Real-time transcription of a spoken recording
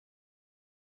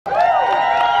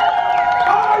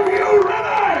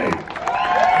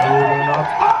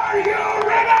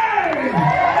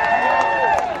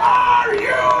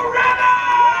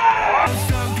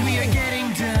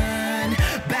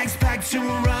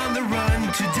the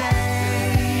run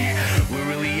today. We're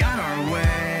really on our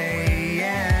way,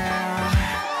 yeah.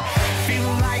 Feel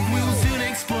like we'll soon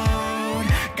explode.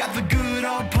 Got the good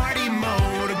old party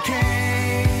mode,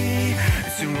 okay.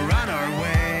 Soon we're on our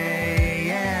way,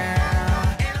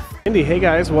 yeah. Andy, hey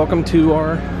guys, welcome to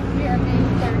our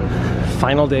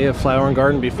final day of Flower and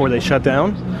Garden before they shut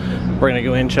down. We're gonna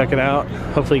go in, check it out,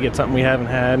 hopefully get something we haven't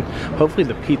had. Hopefully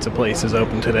the pizza place is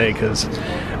open today because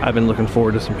I've been looking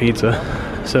forward to some pizza.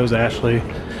 So's Ashley.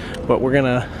 But we're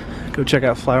gonna go check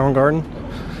out Flower and Garden,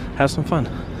 have some fun.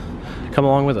 Come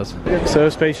along with us. So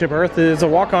Spaceship Earth is a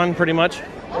walk-on pretty much.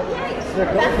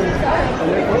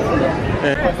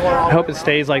 I hope it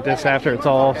stays like this after it's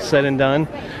all said and done,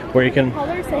 where you can...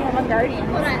 Colors they have on Guardians.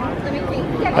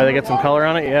 Oh, they get some color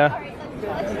on it? Yeah.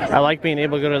 I like being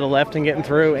able to go to the left and getting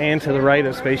through and to the right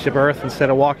of Spaceship Earth instead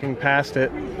of walking past it.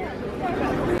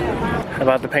 How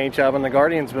about the paint job on the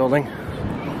Guardians building?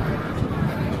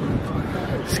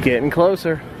 It's getting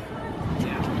closer.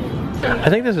 I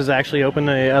think this was actually open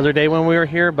the other day when we were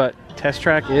here, but Test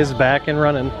Track is back and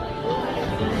running.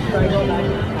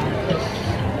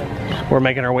 We're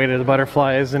making our way to the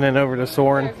butterflies and then over to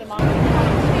Soarin'.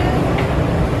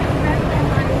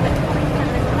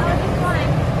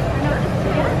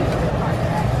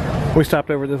 We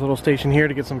stopped over at this little station here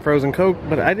to get some frozen Coke,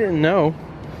 but I didn't know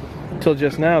until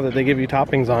just now that they give you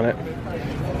toppings on it.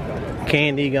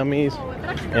 Candy, gummies,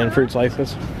 and fruit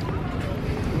slices.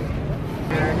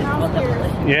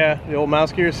 Yeah, the old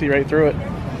mouse gear, see right through it.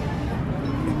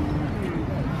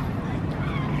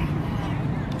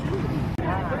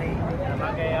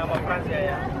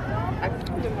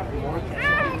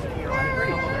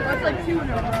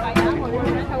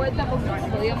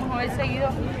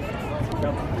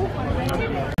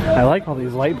 I like all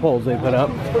these light poles they put up.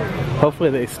 Hopefully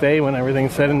they stay when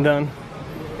everything's said and done.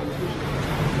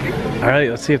 Alright,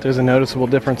 let's see if there's a noticeable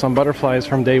difference on butterflies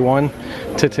from day one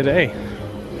to today.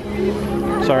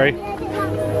 Sorry.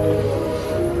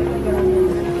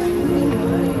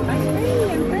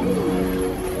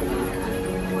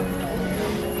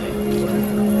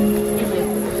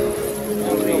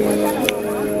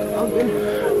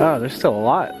 Oh, there's still a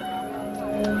lot.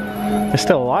 There's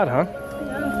still a lot, huh?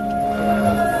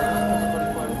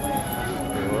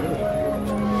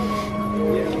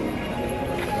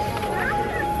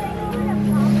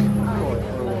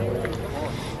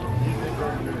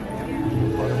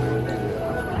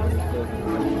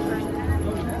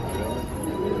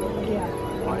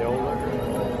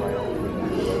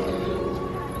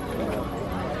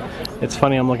 It's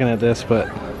funny I'm looking at this,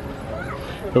 but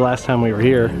the last time we were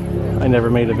here, I never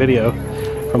made a video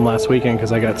from last weekend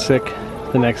because I got sick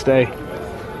the next day.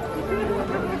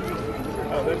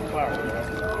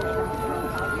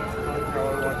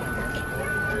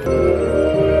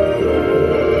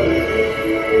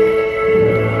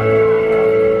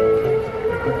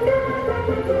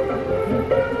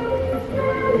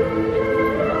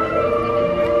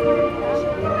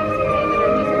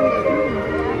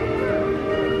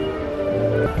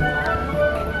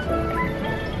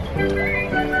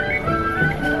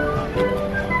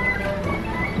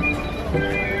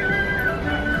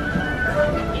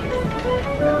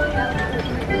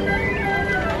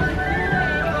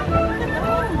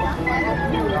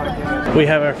 We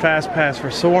have our fast pass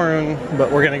for Soarin',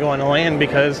 but we're gonna go on the land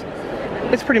because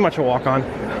it's pretty much a walk-on.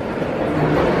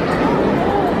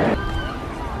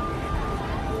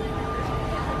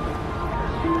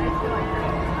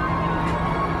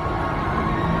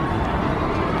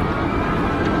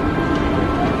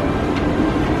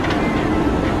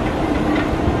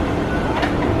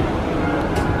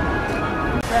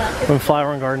 When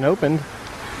Flower and Garden opened,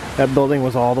 that building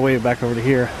was all the way back over to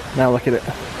here. Now look at it.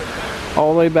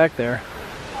 All the way back there.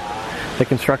 The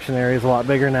construction area is a lot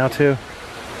bigger now too.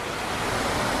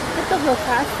 It's a little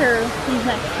faster these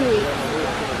next 2 weeks.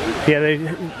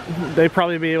 Yeah, they'd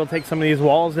probably be able to take some of these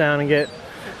walls down and get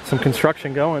some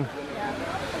construction going.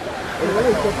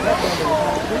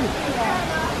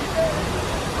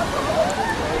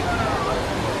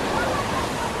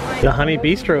 The Honey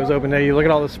Bistro is open there. You look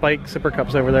at all the spike sipper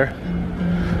cups over there.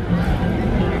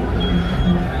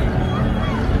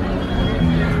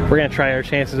 We're gonna try our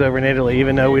chances over in Italy,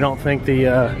 even though we don't think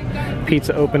the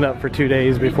pizza opened up for 2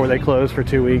 days before they closed for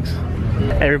 2 weeks.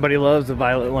 Everybody loves the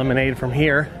violet lemonade from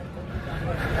here.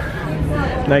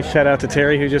 Nice shout out to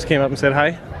Terry who just came up and said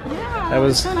hi. Yeah, that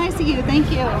was so nice of you. Thank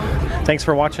you. Thanks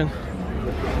for watching.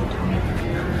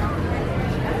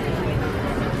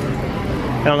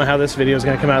 I don't know how this video is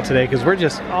going to come out today because we're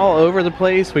just all over the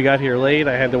place. We got here late.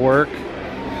 I had to work,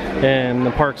 and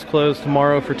the park's closed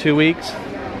tomorrow for 2 weeks.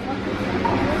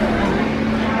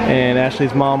 And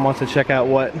Ashley's mom wants to check out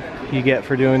what you get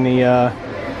for doing the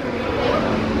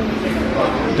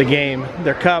game.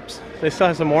 Their cups. They still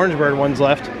have some Orange Bird ones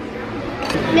left.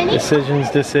 Mini?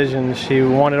 Decisions. She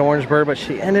wanted Orange Bird, but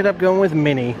she ended up going with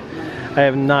Mini. I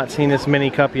have not seen this Mini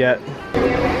cup yet.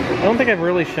 I don't think I've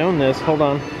really shown this. Hold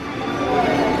on.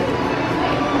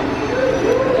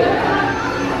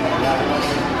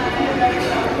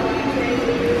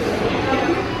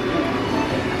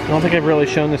 I don't think I've really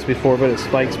shown this before, but it's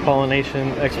Spike's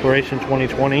Pollination Exploration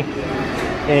 2020.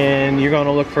 And you're going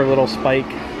to look for a little spike.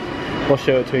 We'll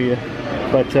show it to you.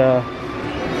 But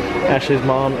Ashley's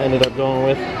mom ended up going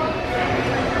with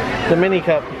the Mini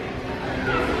cup.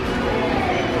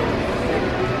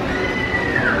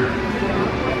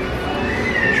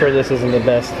 I'm sure this isn't the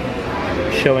best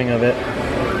showing of it.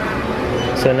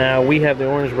 So now we have the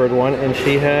Orange Bird one and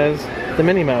she has the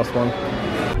Minnie Mouse one.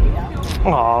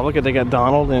 Aw, look at, they got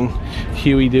Donald and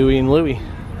Huey, Dewey, and Louie.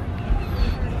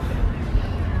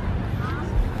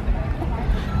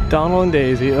 Donald and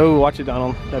Daisy. Oh, watch it,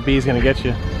 Donald. That bee's gonna get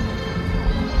you.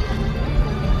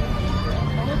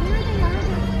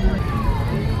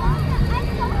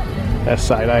 That's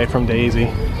side-eye from Daisy.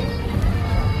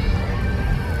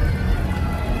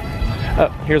 Oh,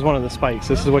 here's one of the spikes.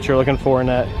 This is what you're looking for in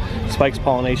that Spike's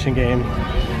Pollination game.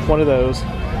 One of those.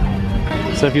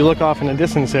 So if you look off in the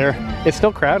distance there, it's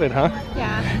still crowded, huh?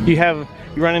 Yeah.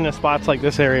 You run into spots like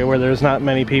this area where there's not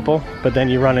many people, but then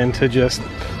you run into just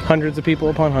hundreds of people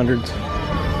upon hundreds.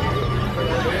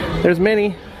 There's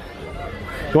Minnie.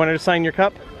 You want her to sign your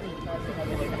cup?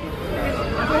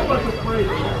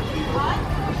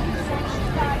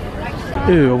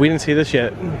 Ooh, we didn't see this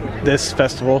yet. This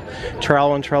festival,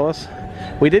 Trowel and Trellis.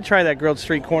 We did try that grilled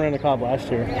street corn in the cob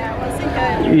last year. Yeah, it wasn't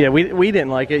good. Yeah, we didn't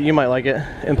like it. You might like it.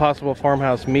 Impossible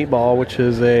Farmhouse meatball, which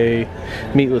is a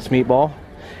meatless meatball,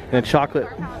 and a chocolate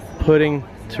pudding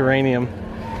terrarium.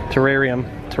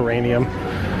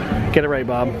 Get it right,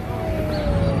 Bob.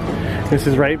 This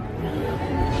is right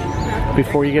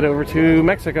before you get over to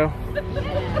Mexico.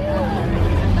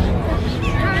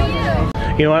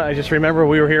 You know what? I just remember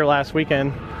we were here last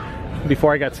weekend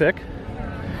before I got sick.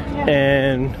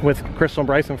 And with Crystal and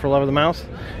Bryson for Love of the Mouse.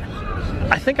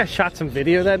 I think I shot some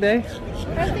video that day.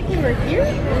 I think we were here.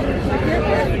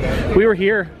 We were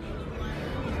here.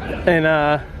 And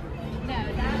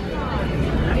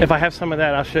if I have some of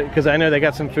that, I'll show you, because I know they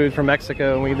got some food from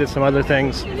Mexico and we did some other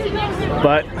things.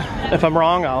 But if I'm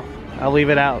wrong, I'll leave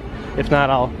it out. If not,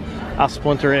 I'll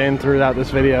splinter it in throughout this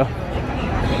video.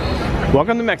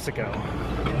 Welcome to Mexico.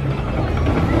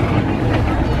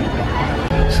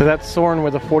 So that's Soarin'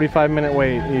 with a 45-minute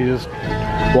wait. You just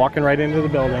walking right into the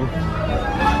building.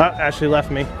 Oh, Ashley left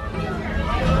me.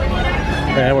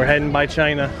 And we're heading by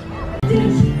China.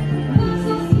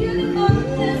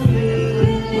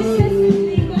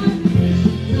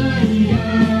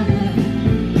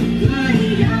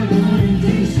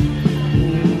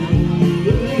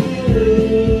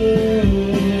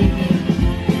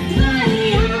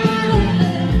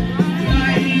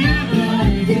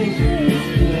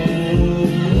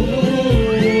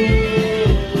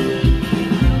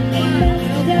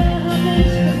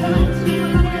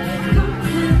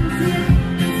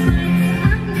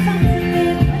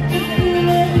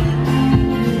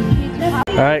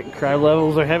 Alright, crowd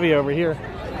levels are heavy over here.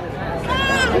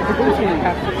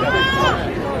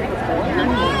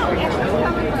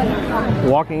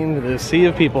 Walking into the sea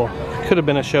of people. Could have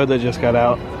been a show that just got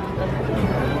out.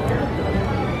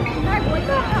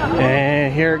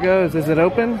 And here it goes. Is it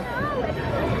open?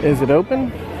 Is it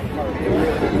open?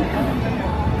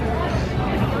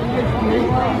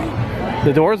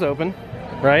 The door's open,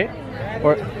 right?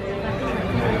 Or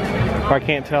I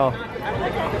can't tell.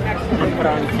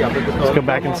 Let's go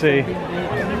back and see.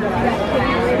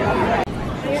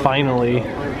 Finally,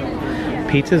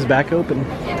 pizza's back open.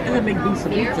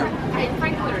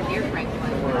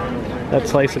 That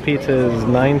slice of pizza is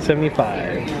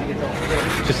 $9.75.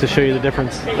 Just to show you the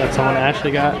difference. That's the one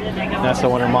Ashley got, and that's the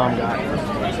one her mom got.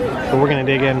 So we're gonna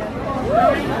dig in.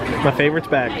 My favorite's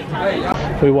back.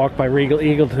 We walked by Regal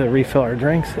Eagle to refill our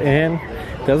drinks, and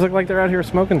it does look like they're out here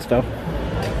smoking stuff.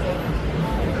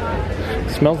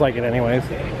 Smells like it anyways.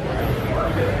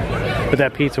 But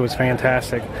that pizza was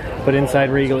fantastic. But inside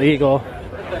Regal Eagle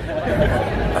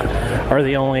are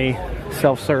the only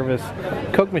self-service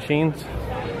Coke machines.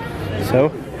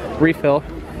 So, refill.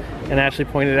 And Ashley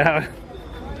pointed out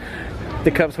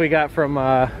the cups we got from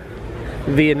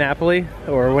Via Napoli,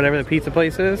 or whatever the pizza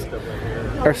place is,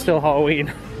 are still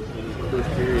Halloween.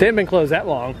 They haven't been closed that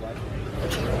long.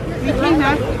 We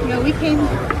came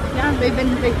out, yeah,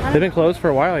 they've been closed for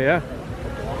a while, yeah.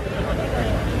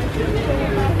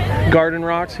 Garden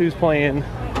Rocks, who's playing?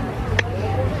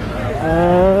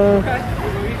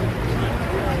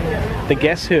 The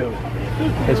Guess Who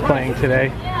is playing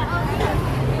today.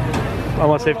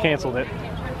 Unless they've canceled it.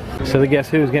 So the Guess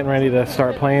Who is getting ready to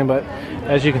start playing, but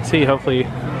as you can see, hopefully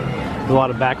there's a lot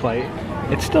of backlight.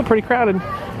 It's still pretty crowded.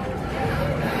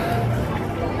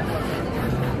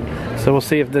 So we'll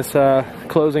see if this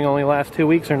closing only lasts 2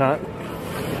 weeks or not.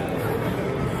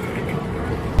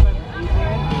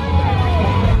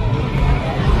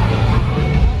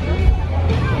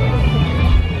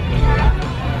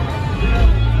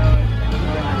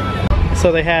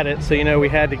 So they had it, so you know we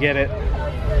had to get it.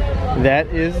 That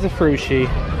is the Frushi.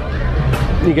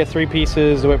 You get 3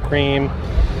 pieces, the whipped cream,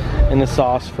 and the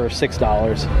sauce for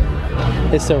 $6.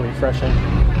 It's so refreshing.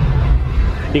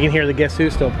 You can hear the Guess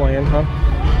Who still playing, huh?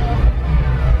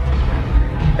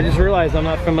 I just realized I'm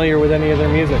not familiar with any of their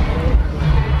music.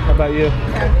 How about you?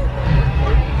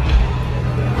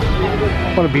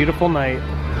 What a beautiful night. You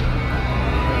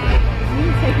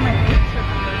can take my picture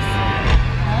first.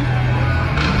 Huh?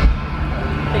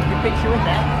 Take your picture with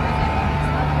that.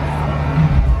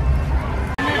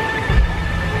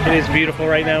 It is beautiful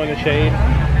right now in the shade,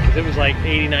 because it was like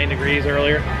 89 degrees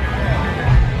earlier.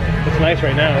 It's nice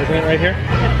right now, isn't it, right here?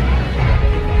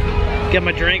 Get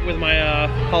my drink with my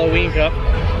Halloween cup.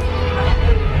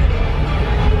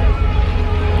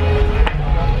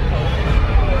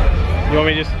 You want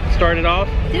me to just start it off?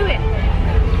 Do it.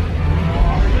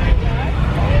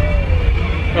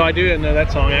 Oh, I do know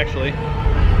that song, actually.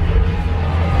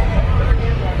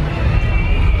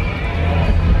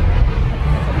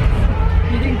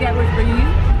 You think that was for you?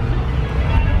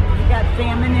 You got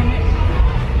salmon in it?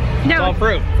 It's all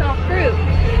fruit. It's all fruit.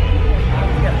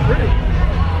 You got fruit.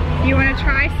 You want to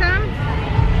try some?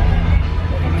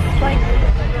 It's like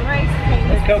the rice cake.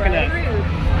 It's coconut. Fruit.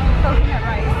 Coconut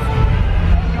rice.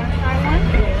 You want to try one?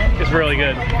 Yeah. It's really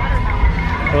good.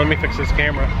 Well, let me fix this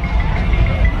camera.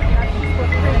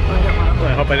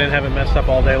 I hope I didn't have it messed up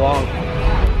all day long.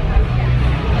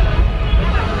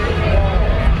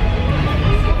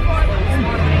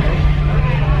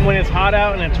 When it's hot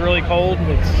out and it's really cold,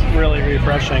 it's really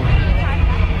refreshing.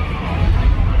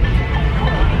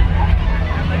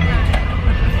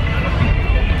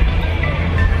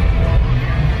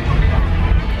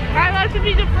 I love to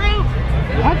be the fruit.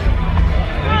 What?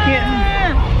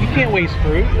 You can't waste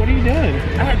fruit. What are you doing?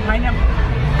 I had pineapple.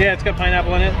 Yeah, it's got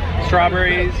pineapple in it,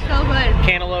 strawberries, So good.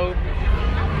 cantaloupe.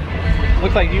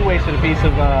 Looks like you wasted a piece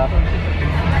of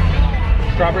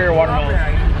strawberry or watermelon.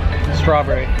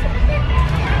 Strawberry.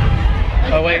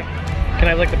 Oh wait, can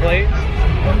I lick the plate?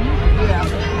 Yeah.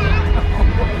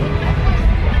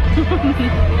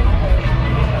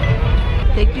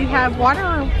 They do have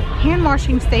water hand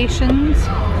washing stations,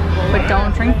 but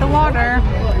don't drink the water.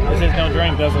 This says don't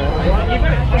drink, doesn't it?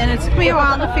 And it's gonna be a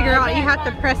while to figure out. You have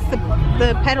to press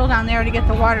the pedal down there to get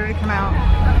the water to come out.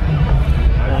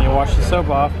 And you wash the soap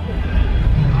off.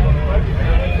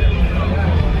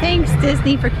 Thanks,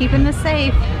 Disney, for keeping us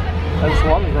safe. This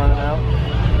water's running out.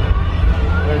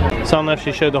 So I don't know if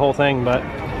she showed the whole thing, but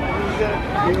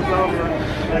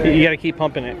you gotta keep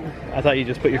pumping it. I thought you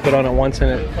just put your foot on it once in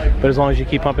it, but as long as you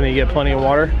keep pumping it, you get plenty of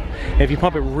water. And if you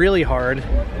pump it really hard,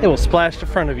 it will splash the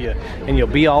front of you and you'll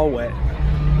be all wet.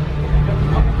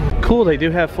 Cool, they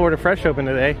do have Florida Fresh open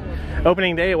today.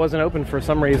 Opening day, it wasn't open for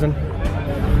some reason.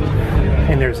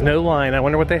 And there's no line. I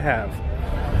wonder what they have.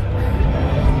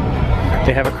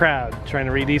 They have a crowd trying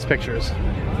to read these pictures.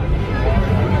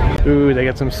 Ooh, they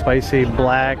got some spicy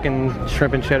black and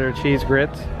shrimp and cheddar cheese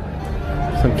grits.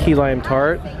 Some key lime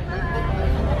tart.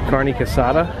 Carne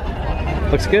casada.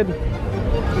 Looks good.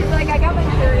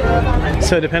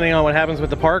 So depending on what happens with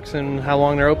the parks and how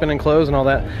long they're open and closed and all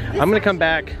that, I'm gonna come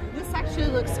back. This actually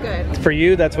looks good. For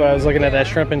you, that's why I was looking at that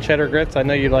shrimp and cheddar grits. I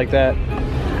know you'd like that.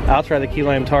 I'll try the key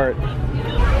lime tart.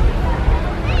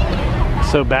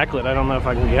 So backlit, I don't know if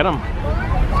I can get them.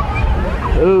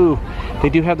 Ooh, they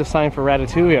do have the sign for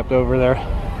Ratatouille up over there.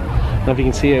 I don't know if you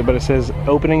can see it, but it says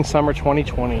opening summer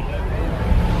 2020.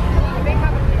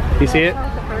 You see it?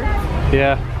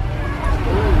 Yeah.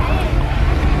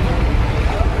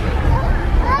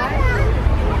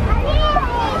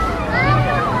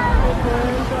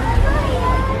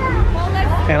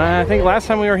 And I think last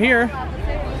time we were here,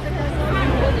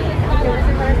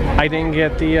 I didn't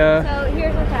get the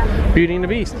Beauty and the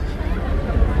Beast.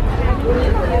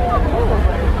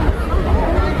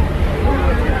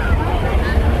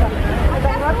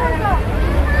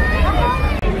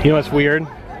 You know what's weird?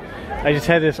 I just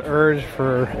had this urge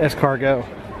for escargot.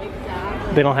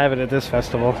 They don't have it at this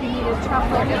festival.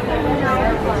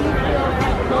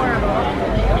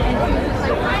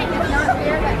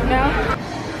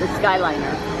 It's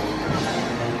Skyliner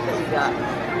that we got.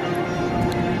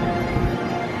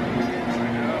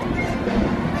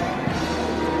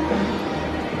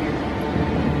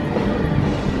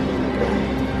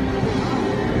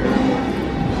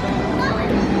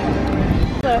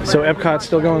 So Epcot's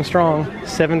still going strong.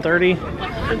 7:30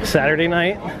 Saturday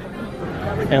night.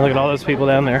 And look at all those people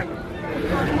down there.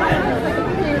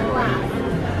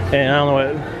 And I don't know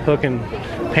what Hook and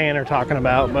Pan are talking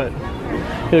about, but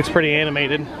it looks pretty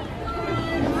animated.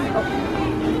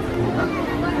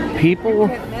 People,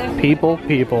 people,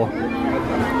 people.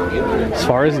 As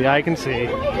far as the eye can see.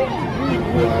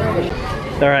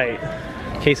 Alright.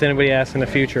 In case anybody asks in the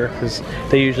future, because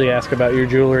they usually ask about your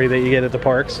jewelry that you get at the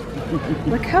parks.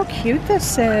 Look how cute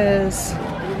this is.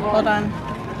 Hold on.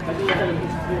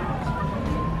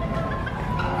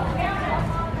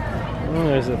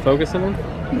 Oh, is it focusing in?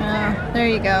 No, there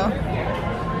you go.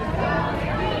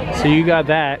 So you got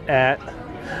that at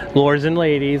Lords and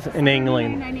Ladies in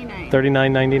England.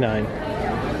 $39.99.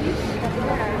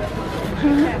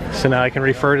 So now I can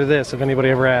refer to this if anybody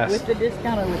ever asks. With the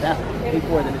discount or without?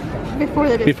 Before the discount. Before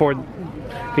the Before,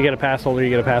 if you get a pass holder, you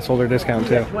get a pass holder discount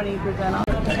too. 20% off.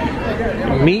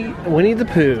 Meet Winnie the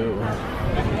Pooh.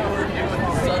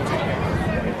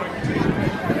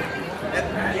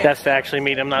 That's to actually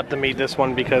meet him, not to meet this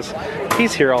one because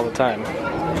he's here all the time.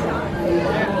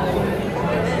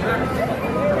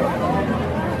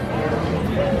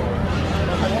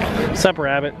 What's up,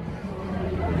 Rabbit?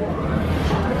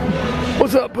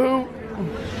 What's up, Pooh?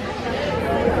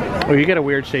 Oh, you got a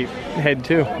weird shaped head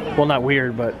too. Well, not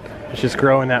weird, but it's just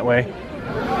growing that way.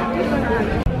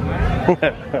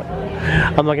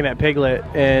 I'm looking at Piglet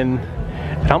and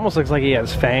it almost looks like he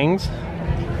has fangs.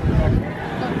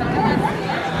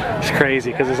 It's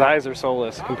crazy because his eyes are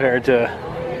soulless compared to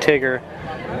Tigger.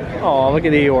 Oh, look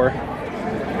at Eeyore.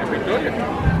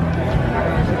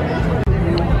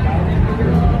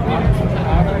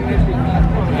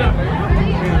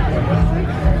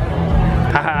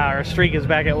 Haha, our streak is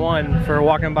back at 1 for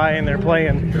walking by and they're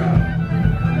playing.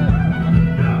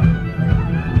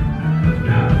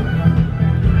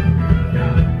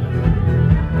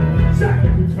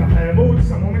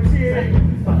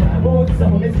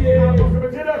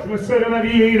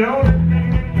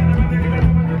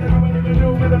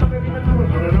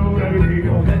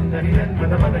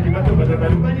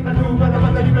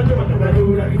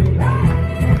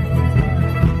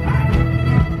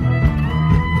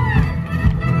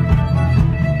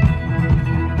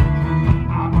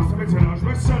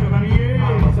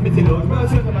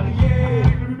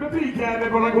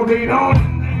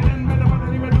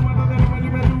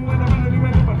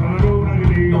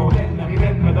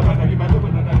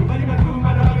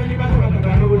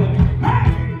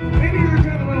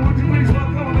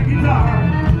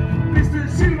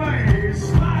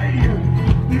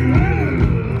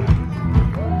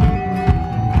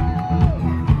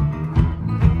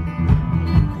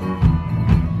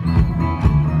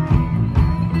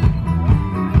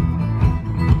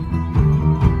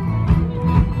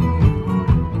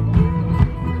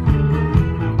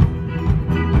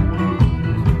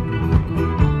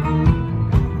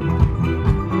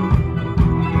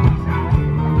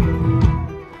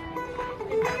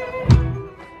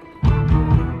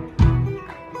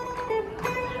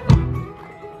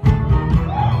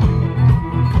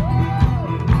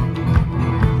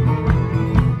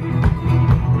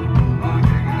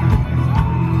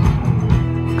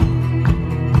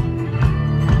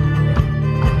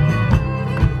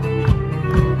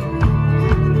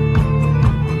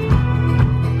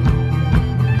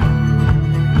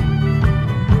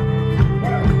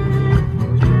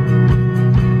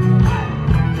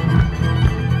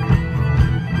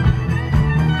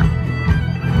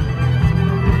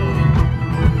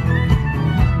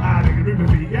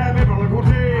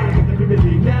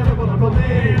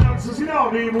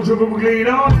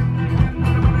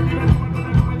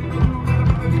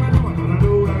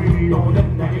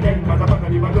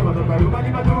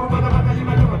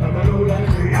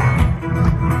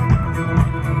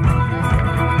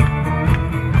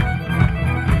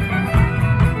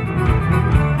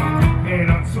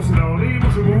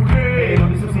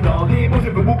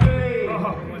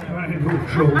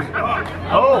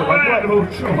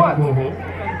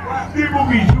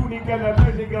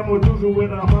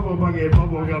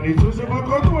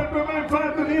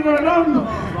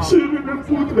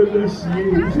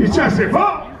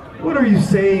 What are you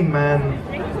saying, man?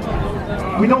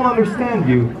 We don't understand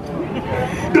you.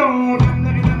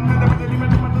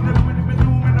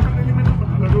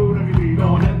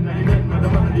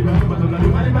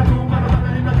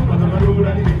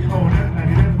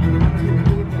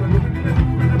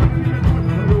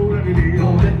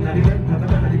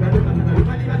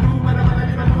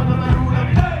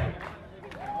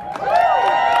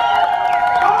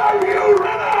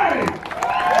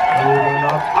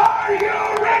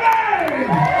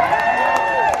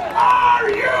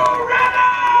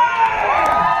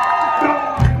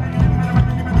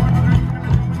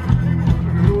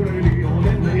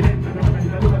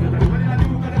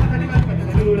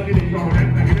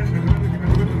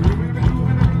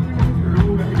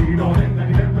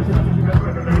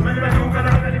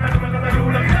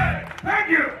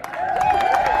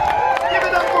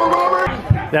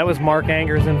 That was Mark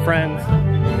Angers and Friends.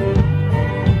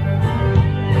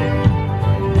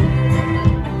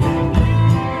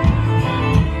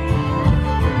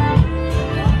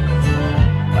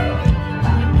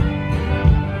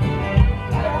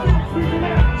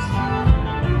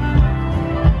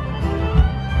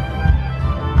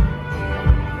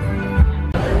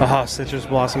 Oh, Citrus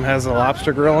Blossom has the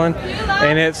lobster grilling,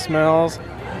 and it smells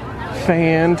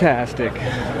fantastic.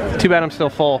 Too bad I'm still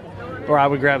full, or I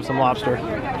would grab some lobster.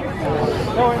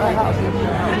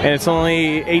 And it's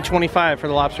only $8.25 for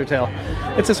the lobster tail.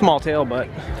 It's a small tail, but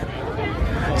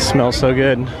it smells so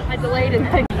good. I delayed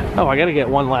it. Oh, I gotta get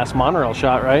one last monorail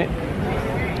shot, right?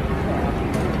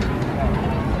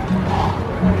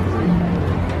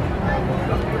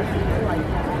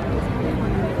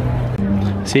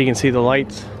 So you can see the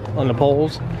lights on the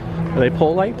poles. Are they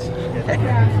pole lights?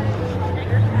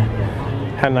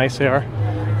 How nice they are.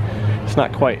 It's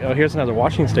not quite. Oh, here's another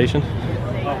washing station.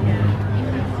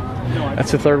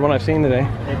 That's the third one I've seen today.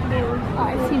 Oh,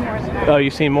 I've seen more than that. Oh,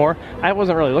 you've seen more? I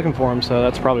wasn't really looking for them, so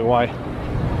that's probably why.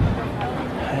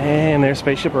 And there's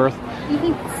Spaceship Earth. Do you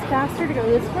think it's faster to go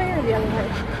this way or the other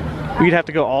way? You'd have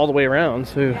to go all the way around,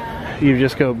 so you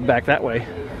just go back that way.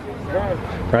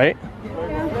 Right?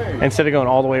 Yeah. Instead of going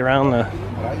all the way around,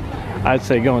 I'd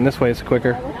say going this way is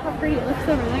quicker. Look how pretty it looks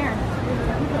over there.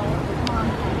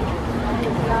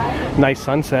 Nice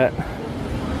sunset.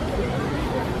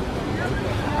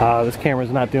 This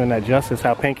camera's not doing that justice,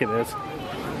 how pink it is.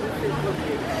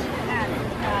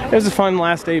 It was a fun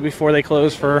last day before they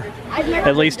closed for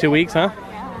at least 2 weeks, huh?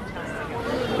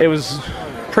 Yeah. It was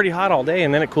pretty hot all day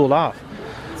and then it cooled off.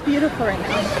 It's beautiful right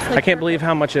now. It's like I can't believe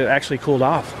how much it actually cooled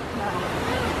off.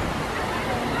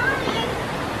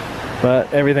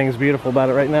 But everything's beautiful about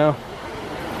it right now.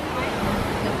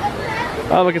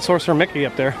 Oh, look at Sorcerer Mickey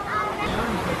up there.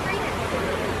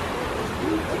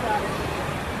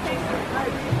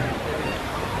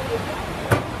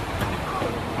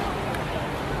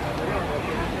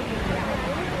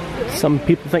 Some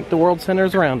people think the world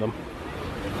centers around them.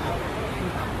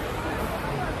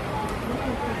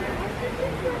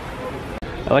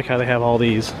 I like how they have all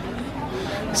these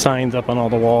signs up on all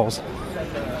the walls.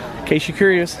 In case you're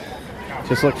curious,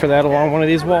 just look for that along one of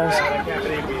these walls.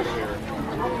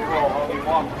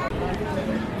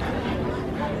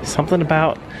 Something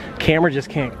about camera just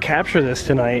can't capture this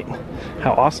tonight.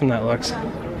 How awesome that looks.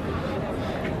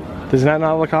 Does that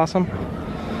not look awesome?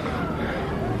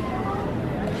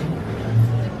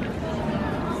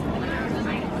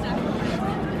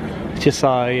 Just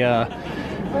saw a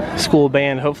school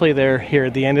band. Hopefully they're here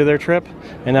at the end of their trip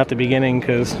and not the beginning,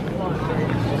 because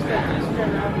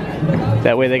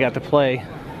that way they got to play.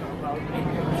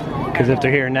 Because if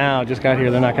they're here now, just got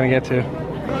here, they're not going to get to.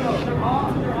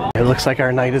 It looks like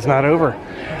our night is not over.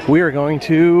 We are going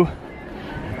to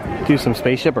do some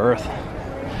Spaceship Earth.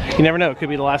 You never know, it could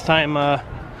be the last time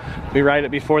we ride it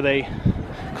before they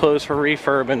close for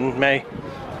refurb in May.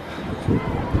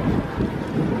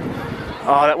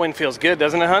 Oh, that wind feels good,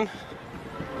 doesn't it, hun?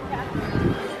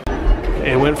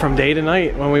 It went from day to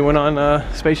night when we went on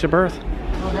Spaceship Earth.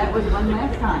 Well, that was one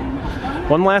last time.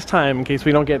 One last time, in case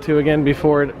we don't get to again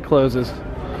before it closes.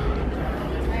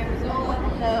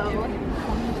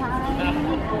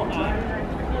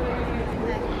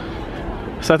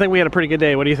 So I think we had a pretty good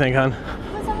day. What do you think, hon? It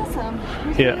was awesome. It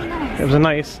was Yeah, really nice. it was a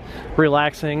nice,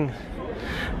 relaxing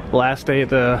last day at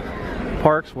the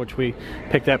parks, which we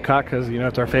picked Epcot because, you know,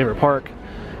 it's our favorite park.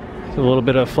 A little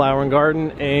bit of flower and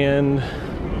garden, and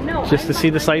just to see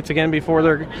the sights again before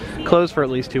they're closed for at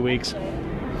least 2 weeks.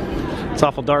 It's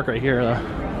awful dark right here, though.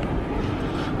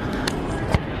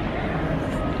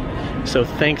 So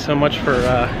thanks so much for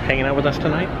hanging out with us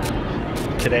tonight,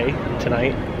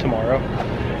 tomorrow,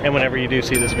 and whenever you do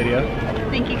see this video.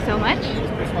 Thank you so much.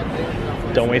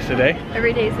 Don't waste a day.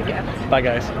 Every day is a gift. Bye,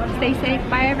 guys. Stay safe.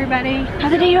 Bye, everybody.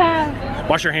 Have the day you have.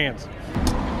 Wash your hands.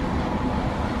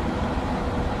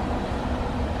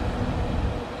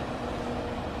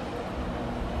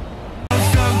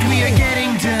 Stoked we are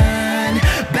getting done.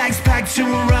 Bags packed, so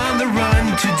we're on the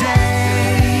run today.